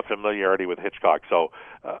familiarity with Hitchcock. So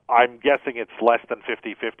I'm guessing it's less than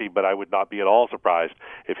 50-50, but I would not be at all surprised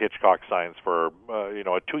if Hitchcock signs for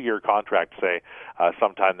a 2-year contract, say,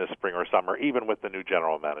 sometime this spring or summer, even with the new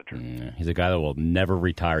general manager. He's a guy that will never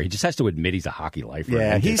retire. He just has to admit he's a hockey lifer.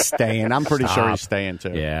 Yeah, he's staying. I'm pretty sure he's staying,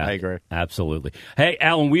 too. Yeah, I agree. Absolutely. Hey,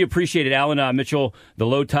 Alan, we appreciate it. Alan Mitchell, the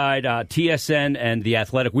Low Tide, TSN, and The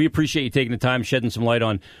Athletic. We appreciate you taking the time, shedding some light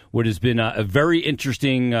on what has been a very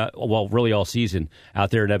interesting, really all season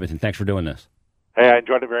out there in Edmonton. Thanks for doing this. Hey, I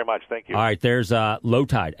enjoyed it very much. Thank you. All right, there's Low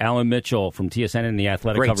Tide. Alan Mitchell from TSN and The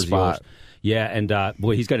Athletic. Great covers spot. yours. Yeah, and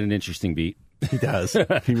boy, he's got an interesting beat. He does.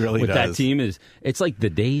 He really With does. that team, it's like the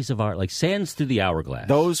days of our, like sands through the hourglass.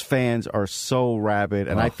 Those fans are so rabid,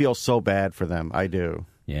 and I feel so bad for them. I do.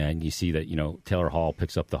 Yeah, and you see that, Taylor Hall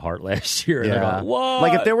picks up the Hart last year. And Yeah. they're going, what?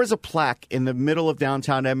 Like if there was a plaque in the middle of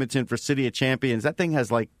downtown Edmonton for City of Champions, that thing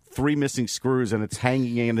has like 3 missing screws and it's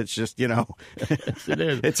hanging and it's just, Yes, it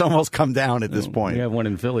is. it's almost come down at this point. We have one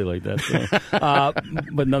in Philly like that. So.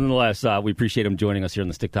 But nonetheless, we appreciate him joining us here on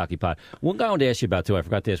the Stick Hockey Pod. One guy I wanted to ask you about, too, I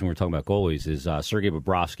forgot to ask when we were talking about goalies, is Sergei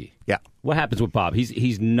Bobrovsky. Yeah. What happens with Bob?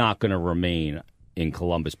 He's not going to remain in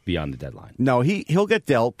Columbus beyond the deadline. No, he'll get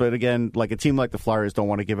dealt, but again, like a team like the Flyers don't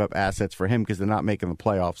want to give up assets for him because they're not making the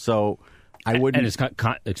playoffs. So I wouldn't. And his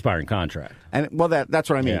expiring contract. And well, that's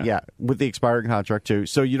what I mean. Yeah, with the expiring contract too.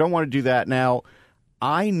 So you don't want to do that. Now,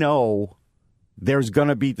 I know there's going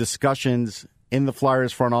to be discussions in the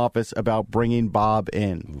Flyers front office about bringing Bob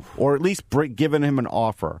in, or at least giving him an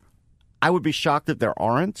offer. I would be shocked if there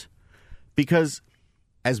aren't, because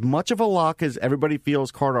as much of a lock as everybody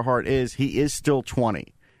feels Carter Hart is, he is still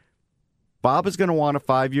 20. Bob is going to want a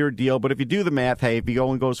 5-year deal, but if you do the math, hey, if he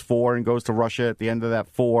only goes 4 and goes to Russia at the end of that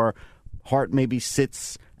 4, Hart maybe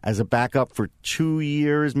sits as a backup for 2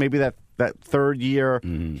 years, maybe that third year,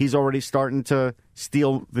 he's already starting to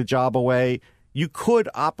steal the job away. You could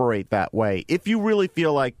operate that way if you really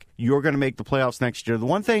feel like you're going to make the playoffs next year. The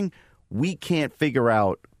one thing we can't figure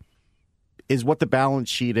out is what the balance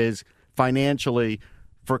sheet is financially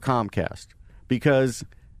for Comcast, because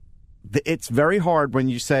it's very hard when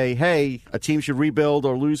you say, hey, a team should rebuild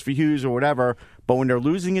or lose for Hughes or whatever, but when they're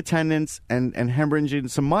losing attendance and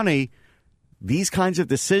hemorrhaging some money, these kinds of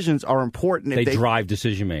decisions are important. They drive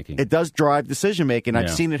decision-making. It does drive decision-making. Yeah.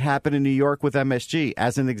 I've seen it happen in New York with MSG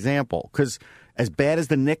as an example, because as bad as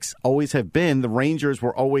the Knicks always have been, the Rangers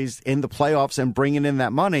were always in the playoffs and bringing in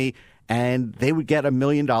that money, and they would get $1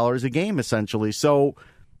 million a game, essentially. So,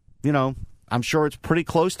 I'm sure it's pretty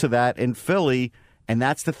close to that in Philly, and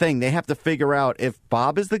that's the thing. They have to figure out if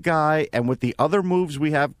Bob is the guy, and with the other moves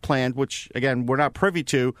we have planned, which, again, we're not privy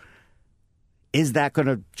to, is that going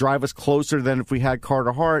to drive us closer than if we had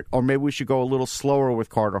Carter Hart, or maybe we should go a little slower with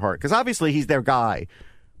Carter Hart? Because obviously he's their guy,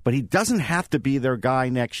 but he doesn't have to be their guy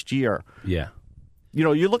next year. Yeah.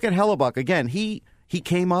 You look at Hellebuck, again, he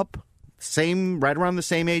came up right around the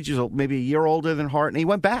same age, maybe a year older than Hart, and he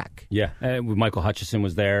went back. Yeah, and Michael Hutchison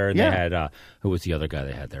was there, and Yeah. they had, who was the other guy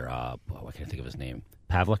they had there? I can't think of his name.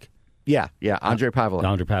 Pavlik? Yeah, Andrei Pavlik.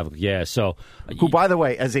 Andrei Pavlik, yeah. So, Who, by the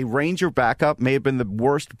way, as a Ranger backup, may have been the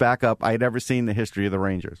worst backup I had ever seen in the history of the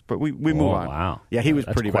Rangers. But we move on. Wow. Yeah, he was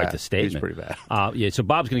That's pretty quite bad. the statement. He was pretty bad. Yeah, so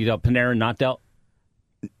Bob's going to get dealt. Panarin not dealt?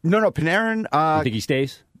 No, Panarin. You think he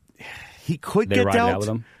stays? He could They get ride it dealt. out with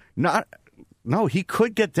him? No, he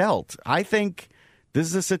could get dealt. I think this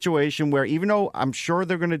is a situation where, even though I'm sure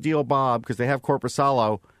they're going to deal Bob because they have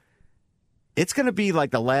Korpisalo, it's going to be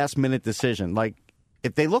like the last-minute decision. Like,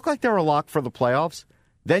 if they look like they're a lock for the playoffs,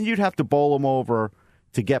 then you'd have to bowl them over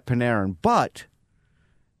to get Panarin. But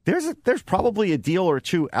there's probably a deal or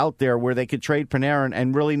two out there where they could trade Panarin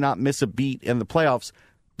and really not miss a beat in the playoffs.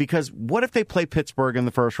 Because what if they play Pittsburgh in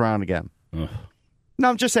the first round again? Ugh. No,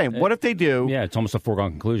 I'm just saying, what if they do? Yeah, it's almost a foregone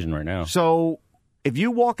conclusion right now. So if you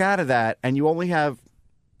walk out of that and you only have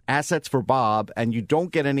assets for Bob and you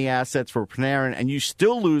don't get any assets for Panarin and you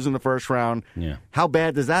still lose in the first round, how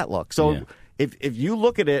bad does that look? So if you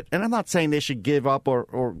look at it, and I'm not saying they should give up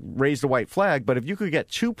or raise the white flag, but if you could get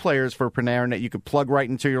 2 players for Panarin that you could plug right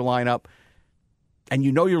into your lineup and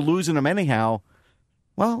you're losing them anyhow,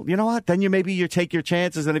 well, you know what? Then you take your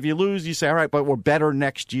chances, and if you lose, you say, all right, but we're better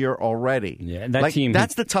next year already. Yeah, and that team,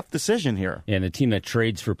 that's the tough decision here. Yeah, and the team that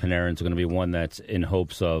trades for Panarin is going to be one that's in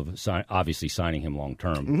hopes of obviously signing him long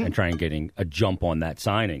term and trying getting a jump on that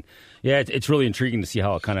signing. Yeah, it's really intriguing to see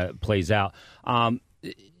how it kind of plays out.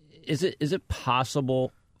 Is it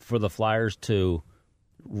possible for the Flyers to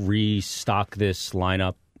restock this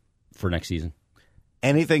lineup for next season?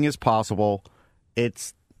 Anything is possible.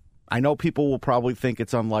 I know people will probably think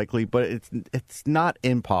it's unlikely, but it's not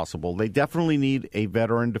impossible. They definitely need a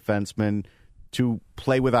veteran defenseman to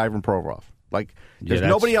play with Ivan Provorov. Like, there's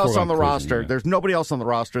nobody else on the roster. Yeah. There's nobody else on the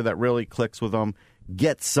roster that really clicks with them.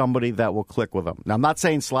 Get somebody that will click with them. Now, I'm not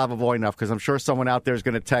saying Slava Voynov, because I'm sure someone out there is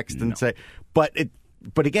going to text and say, but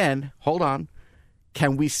again, hold on.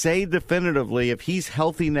 Can we say definitively if he's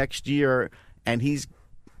healthy next year and he's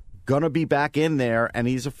going to be back in there and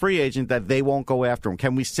he's a free agent that they won't go after him?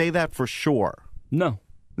 Can we say that for sure? No.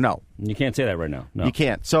 No. You can't say that right now. No. You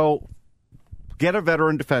can't. So get a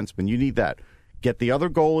veteran defenseman. You need that. Get the other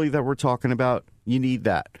goalie that we're talking about. You need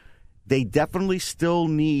that. They definitely still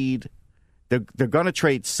need – they're going to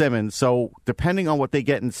trade Simmons. So depending on what they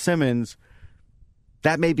get in Simmons,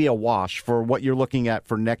 that may be a wash for what you're looking at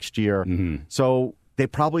for next year. Mm-hmm. So they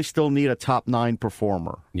probably still need a top 9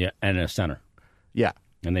 performer. Yeah, and a center. Yeah.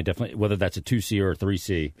 And they definitely, whether that's a 2C or a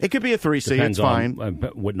 3C. It could be a 3C. Depends it's fine. On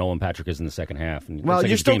what Nolan Patrick is in the second half. And well,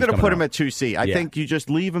 you're still going to put him at 2C. I think you just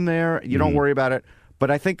leave him there. You don't worry about it.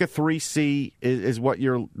 But I think a 3C is what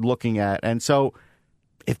you're looking at. And so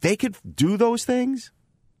if they could do those things,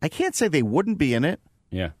 I can't say they wouldn't be in it.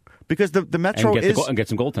 Yeah. Because the Metro and get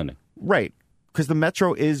some goaltending. Right. Because the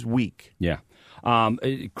Metro is weak. Yeah.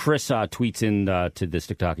 Chris tweets in to the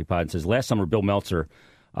Stick to Hockey Pod and says, last summer, Bill Meltzer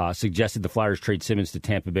suggested the Flyers trade Simmons to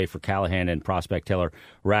Tampa Bay for Callahan and prospect Taylor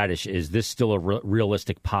Radish. Is this still a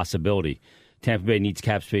realistic possibility? Tampa Bay needs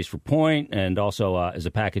cap space for Point, and also as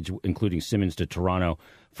a package including Simmons to Toronto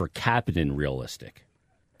for Kapanen realistic?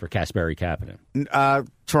 For Kasperi Kapanen?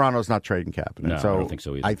 Toronto's not trading Kapanen. No, so I don't think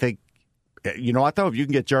so either. I think, you know what, though? If you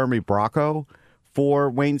can get Jeremy Bracco for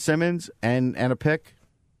Wayne Simmons and a pick,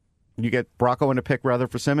 you get Bracco and a pick rather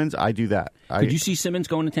for Simmons, I do that. Could you see Simmons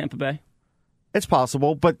going to Tampa Bay? It's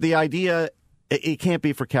possible, but the idea, it can't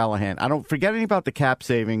be for Callahan. I don't forget anything about the cap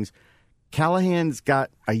savings. Callahan's got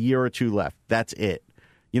a year or two left. That's it.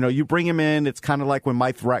 You know, you bring him in, it's kind of like when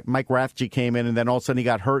Mike Rathje came in and then all of a sudden he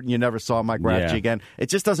got hurt and you never saw Mike Rathje again. It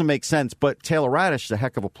just doesn't make sense. But Taylor Radish is a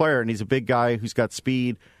heck of a player, and he's a big guy who's got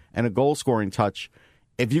speed and a goal-scoring touch.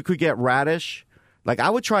 If you could get Radish, like, I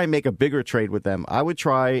would try and make a bigger trade with them. I would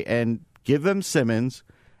try and give them Simmons,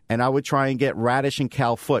 and I would try and get Radish and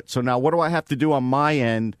Cal Foote. So now what do I have to do on my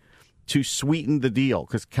end to sweeten the deal?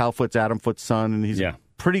 Because Cal Foote's Adam Foote's son, and he's a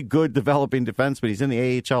pretty good developing defenseman. He's in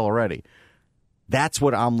the AHL already. That's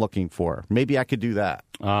what I'm looking for. Maybe I could do that.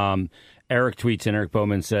 Eric tweets, and Eric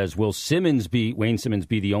Bowman says, will Wayne Simmons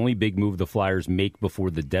be the only big move the Flyers make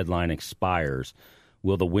before the deadline expires?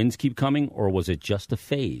 Will the wins keep coming, or was it just a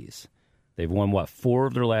phase? They've won, 4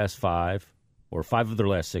 of their last 5, or 5 of their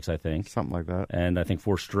last 6, I think. Something like that. And I think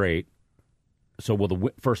 4 straight. So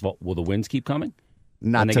first of all, will the wins keep coming?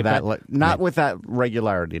 Not to that. Not with that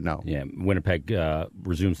regularity, no. Yeah, Winnipeg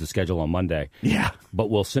resumes the schedule on Monday. Yeah. But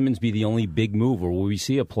will Simmons be the only big move, or will we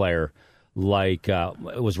see a player like,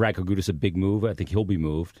 was Radko Gudas a big move? I think he'll be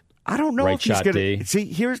moved. I don't know if he's going to. See,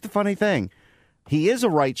 here's the funny thing. He is a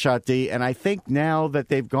right shot D, and I think now that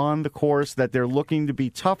they've gone the course that they're looking to be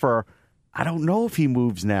tougher, I don't know if he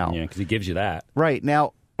moves now. Yeah, because he gives you that. Right.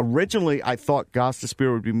 Now, originally, I thought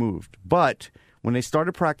Gostisbehere would be moved, but when they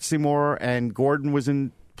started practicing more and Gordon was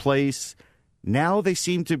in place, now they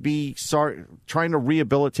seem to be trying to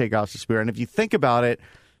rehabilitate Gostisbehere. And if you think about it,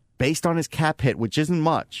 based on his cap hit, which isn't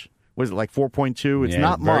much, was it like 4.2? It's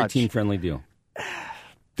not very much. Team-friendly deal.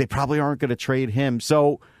 They probably aren't going to trade him.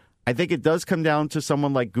 So I think it does come down to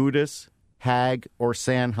someone like Gudas, Hag, or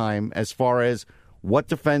Sanheim as far as what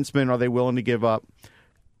defensemen are they willing to give up.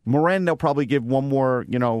 Morin, they'll probably give one more,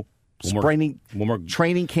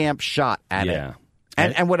 training camp shot at it.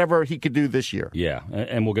 And whatever he could do this year. Yeah,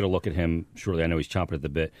 and we'll get a look at him shortly. I know he's chomping at the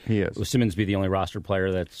bit. He is. Will Simmons be the only roster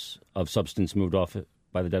player that's of substance moved off it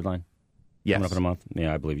by the deadline? Yes. Coming up in a month?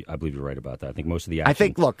 Yeah, I believe you're right about that. I think most of the action. I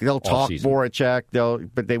think, look, they'll talk Voracek,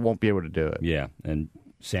 but they won't be able to do it. Yeah, and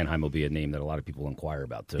Sanheim will be a name that a lot of people inquire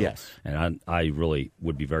about, too. Yes. And I really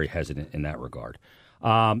would be very hesitant in that regard.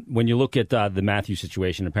 When you look at the Matthews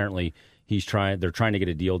situation, apparently they're trying to get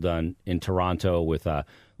a deal done in Toronto with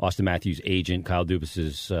Austin Matthews' agent, Kyle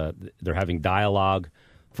Dubas. They're having dialogue.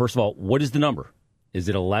 First of all, what is the number? Is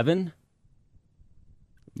it 11?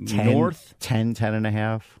 10, North? 10 and a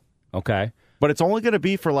half. Okay. But it's only going to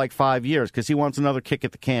be for like 5 years because he wants another kick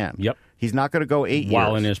at the can. Yep. He's not going to go 8 years.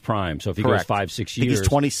 While in his prime. So if he Correct. goes 5-6 I think years. he's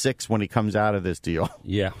 26 when he comes out of this deal.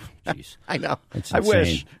 Yeah. Jeez. I know. It's I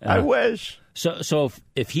wish. insane. I wish. So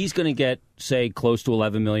if he's going to get, say, close to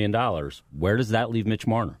 $11 million, where does that leave Mitch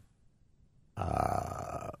Marner?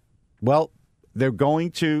 Well, they're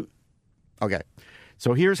going to. Okay.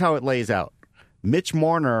 So here's how it lays out. Mitch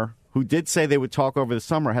Marner, who did say they would talk over the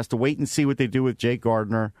summer, has to wait and see what they do with Jake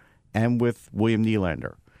Gardner and with William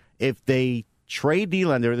Nylander. If they trade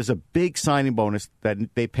Nylander, there's a big signing bonus that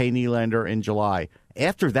they pay Nylander in July.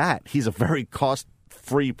 After that, he's a very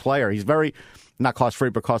cost-free player. He's very, not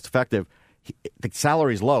cost-free, but cost-effective. The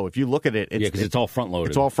salary's low. If you look at it, because it's all front-loaded.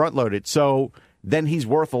 It's all front-loaded. So then he's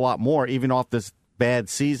worth a lot more, even off this bad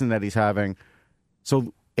season that he's having.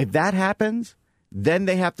 So if that happens, then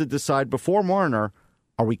they have to decide before Marner,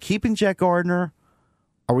 are we keeping Jake Gardner?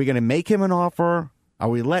 Are we going to make him an offer? Are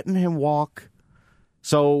we letting him walk?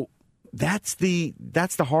 So that's the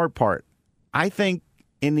hard part. I think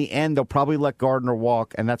in the end they'll probably let Gardner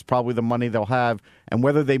walk, and that's probably the money they'll have. And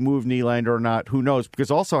whether they move Nylander or not, who knows? Because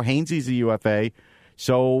also Hainsey's a UFA,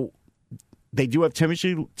 so they do have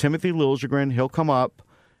Timothy Liljegren. He'll come up.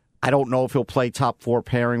 I don't know if he'll play top 4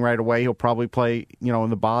 pairing right away. He'll probably play, in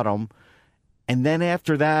the bottom. And then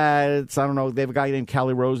after that, I don't know. They have a guy named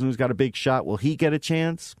Callie Rosen who's got a big shot. Will he get a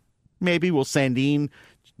chance? Maybe. Will Sandin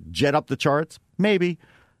jet up the charts? Maybe.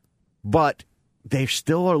 But they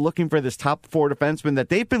still are looking for this top 4 defenseman that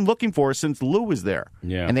they've been looking for since Lou was there.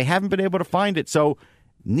 Yeah. And they haven't been able to find it. So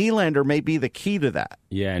Nylander may be the key to that.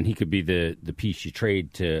 Yeah, and he could be the piece you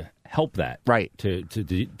trade to help that. Right. To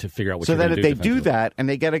figure out what so you're then going if to do they do that and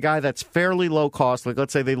they get a guy that's fairly low cost, like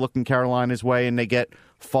let's say they look in Carolina's way and they get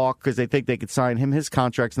Falk because they think they could sign him, his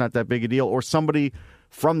contract's not that big a deal, or somebody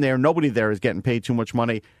from there, nobody there is getting paid too much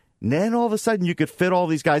money, and then all of a sudden you could fit all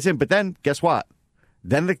these guys in. But then guess what?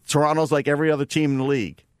 Then Toronto's like every other team in the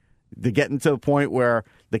league. They're getting to the point where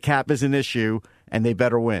the cap is an issue and they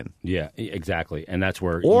better win. Yeah, exactly. And that's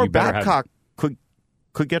where or you better Babcock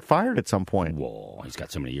could get fired at some point. Whoa, he's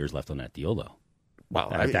got so many years left on that deal, though. Well,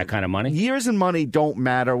 that kind of money? Years and money don't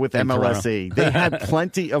matter with MLSE. They have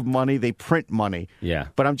plenty of money. They print money. Yeah.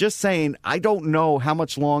 But I'm just saying, I don't know how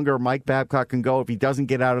much longer Mike Babcock can go if he doesn't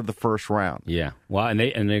get out of the first round. Yeah. Well, and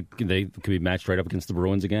they could be matched right up against the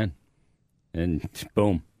Bruins again. And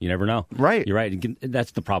boom, you never know. Right. You're right.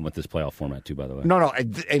 That's the problem with this playoff format, too, by the way. No,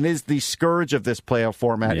 it is the scourge of this playoff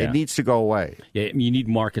format. Yeah. It needs to go away. Yeah, you need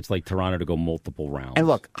markets like Toronto to go multiple rounds. And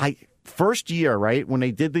look, first year, right, when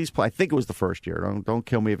they did these, I think it was the first year. Don't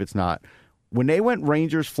kill me if it's not. When they went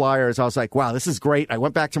Rangers Flyers, I was like, wow, this is great. I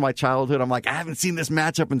went back to my childhood. I'm like, I haven't seen this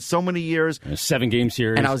matchup in so many years. And a 7-game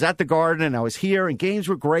series. And I was at the Garden, and I was here, and games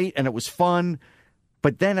were great, and it was fun.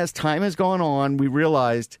 But then as time has gone on, we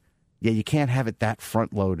realized, yeah, you can't have it that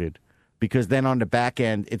front-loaded because then on the back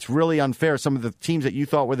end, it's really unfair. Some of the teams that you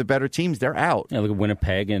thought were the better teams, they're out. Yeah, look at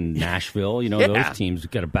Winnipeg and Nashville. Yeah. Those teams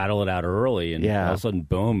got to battle it out early, and all of a sudden,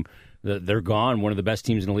 boom, they're gone. One of the best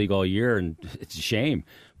teams in the league all year, and it's a shame.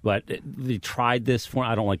 But they tried this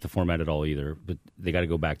format. I don't like the format at all either, but they got to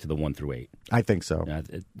go back to the 1 through 8. I think so.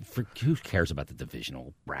 Who cares about the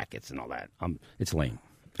divisional brackets and all that? It's lame.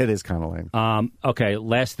 It is kind of lame. Okay,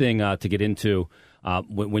 last thing to get into.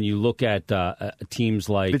 When you look at teams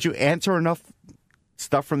like... Did you answer enough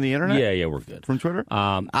stuff from the internet? Yeah, we're good. From Twitter?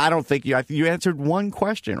 I don't think you answered one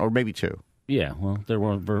question, or maybe 2. Yeah, well, there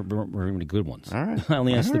weren't very many good ones. All right. I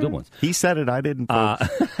only answered the good ones. He said it, I didn't.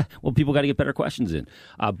 Well, people got to get better questions in.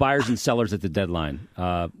 Buyers and sellers at the deadline.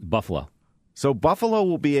 Buffalo. So Buffalo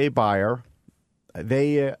will be a buyer.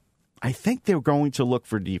 I think they're going to look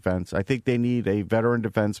for defense. I think they need a veteran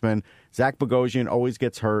defenseman. Zach Bogosian always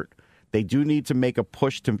gets hurt. They do need to make a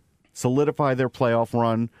push to solidify their playoff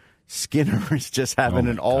run. Skinner is just having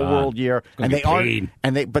an all-world year, and they are,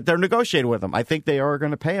 but they're negotiating with him. I think they are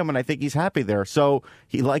going to pay him, and I think he's happy there. So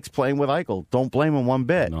he likes playing with Eichel. Don't blame him one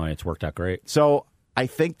bit. No, it's worked out great. So I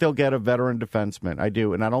think they'll get a veteran defenseman. I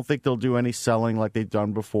do, and I don't think they'll do any selling like they've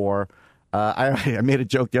done before. I made a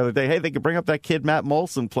joke the other day. Hey, they could bring up that kid Matt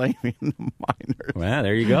Molson playing in the minors. Well,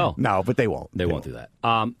 there you go. No, but they won't. They won't do that.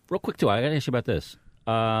 Real quick, too, I got to ask you about this.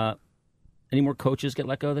 Any more coaches get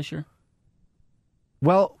let go this year?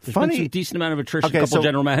 Well, There's funny, been some decent amount of attrition. A couple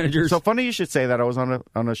general managers. So funny you should say that. I was on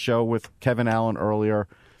a show with Kevin Allen earlier,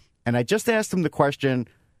 and I just asked him the question: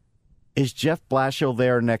 is Jeff Blashill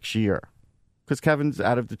there next year? Because Kevin's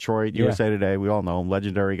out of Detroit, USA Today. We all know him,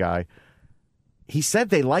 legendary guy. He said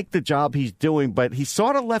they like the job he's doing, but he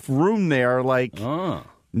sort of left room there, like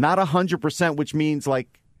not 100%, which means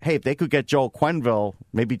like, hey, if they could get Joel Quenneville,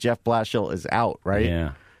 maybe Jeff Blashill is out, right?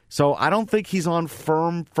 Yeah. So I don't think he's on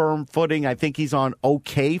firm footing. I think he's on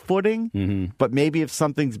okay footing. But maybe if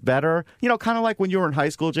something's better, kind of like when you were in high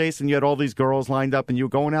school, Jason, you had all these girls lined up and you were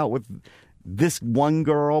going out with this one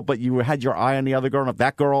girl, but you had your eye on the other girl. And if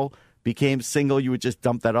that girl became single, you would just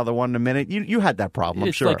dump that other one in a minute. You had that problem,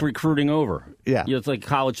 I'm sure. It's like recruiting over. Yeah. It's like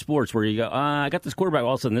college sports where you go, I got this quarterback.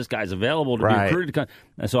 All of a sudden, this guy's available to be recruited.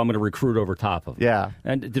 So I'm going to recruit over top of him. Yeah.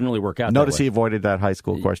 And it didn't really work out Notice that way. he avoided that high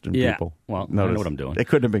school question, people. Well, Notice. I know what I'm doing. It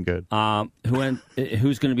couldn't have been good.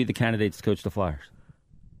 Who's going to be the candidates to coach the Flyers?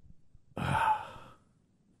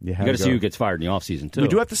 You got to see who gets fired in the offseason, too. We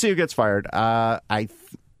do have to see who gets fired.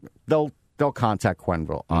 They'll contact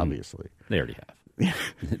Quenneville, obviously. They already have.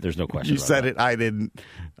 There's no question. You said it. I didn't.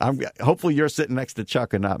 Hopefully you're sitting next to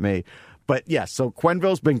Chuck and not me. But yes, so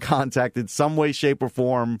Quenneville's been contacted some way, shape, or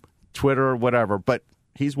form, Twitter, whatever. But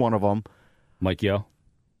he's one of them. Mike Yeo?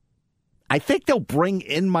 I think they'll bring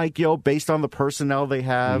in Mike Yeo based on the personnel they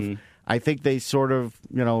have. I think they sort of,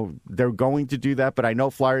 they're going to do that. But I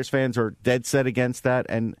know Flyers fans are dead set against that.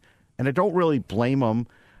 And I don't really blame them.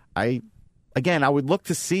 I would look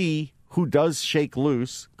to see who does shake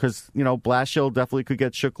loose, because, Blashill definitely could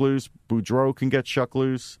get shook loose. Boudreau can get shook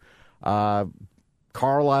loose.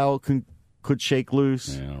 Carlisle could shake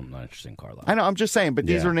loose. Yeah, I'm not interested in Carlisle. I know, I'm just saying, but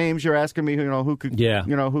these are names you're asking me, who could. Yeah.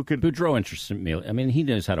 Who could. Boudreau interests me. I mean, he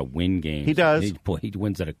knows how to win games. He does. He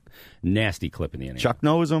wins at a nasty clip in the NHL. Chuck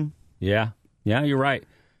knows him. Yeah, you're right.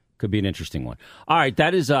 Could be an interesting one. All right,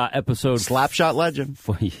 that is episode... Slapshot legend.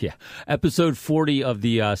 Yeah. Episode 40 of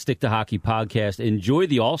the Stick to Hockey podcast. Enjoy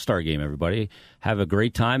the All-Star game, everybody. Have a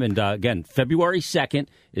great time. And again, February 2nd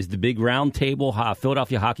is the big round table,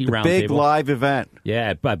 Philadelphia Hockey Round Table. Big live event.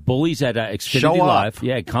 Yeah, by Bullies at Xfinity Live.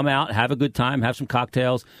 Yeah, come out, have a good time, have some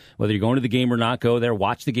cocktails. Whether you're going to the game or not, go there,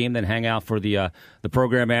 watch the game, then hang out for the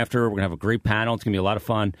program after. We're going to have a great panel. It's going to be a lot of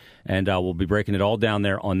fun. And we'll be breaking it all down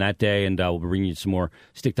there on that day. And we'll be bringing you some more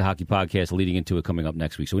Stick to Hockey podcast leading into it coming up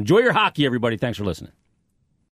next week. So enjoy your hockey, everybody. Thanks for listening.